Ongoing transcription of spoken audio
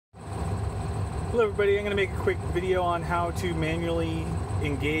Hello everybody, I'm going to make a quick video on how to manually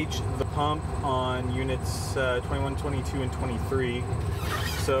engage the pump on units 21, 22, and 23.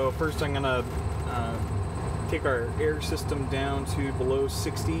 So first I'm going to take our air system down to below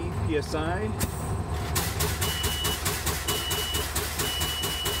 60 psi.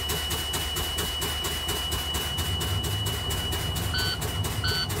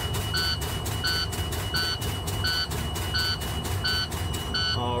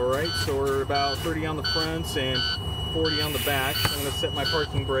 Alright, so we're about 30 on the fronts and 40 on the back. I'm going to set my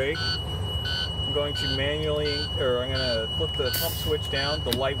parking brake. I'm going to I'm going to flip the pump switch down.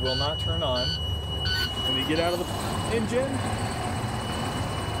 The light will not turn on. When you get out of the engine,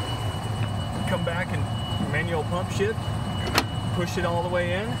 come back and manual pump shift. Push it all the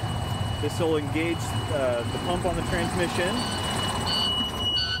way in. This will engage the pump on the transmission.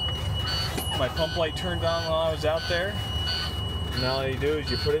 My pump light turned on while I was out there. Now all you do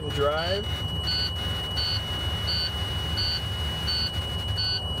is you put it in drive.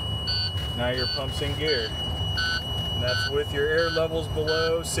 Now your pump's in gear. And that's with your air levels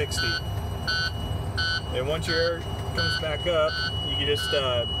below 60. And once your air comes back up, you can just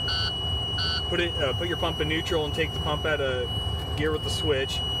put your pump in neutral and take the pump out of gear with the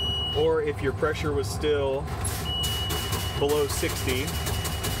switch. Or if your pressure was still below 60,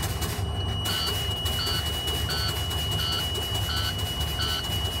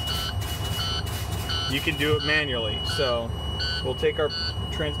 you can do it manually. So we'll take our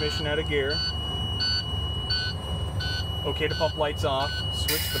transmission out of gear. Okay to pump lights off.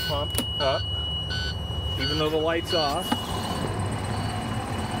 Switch the pump up. Even though the light's off,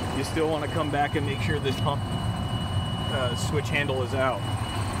 you still want to come back and make sure this pump switch handle is out.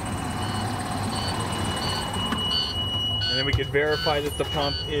 And then we could verify that the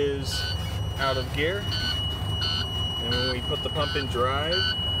pump is out of gear. And when we put the pump in drive,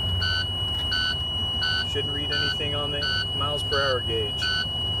 shouldn't read anything on the miles per hour gauge.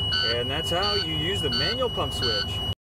 And that's how you use the manual pump switch.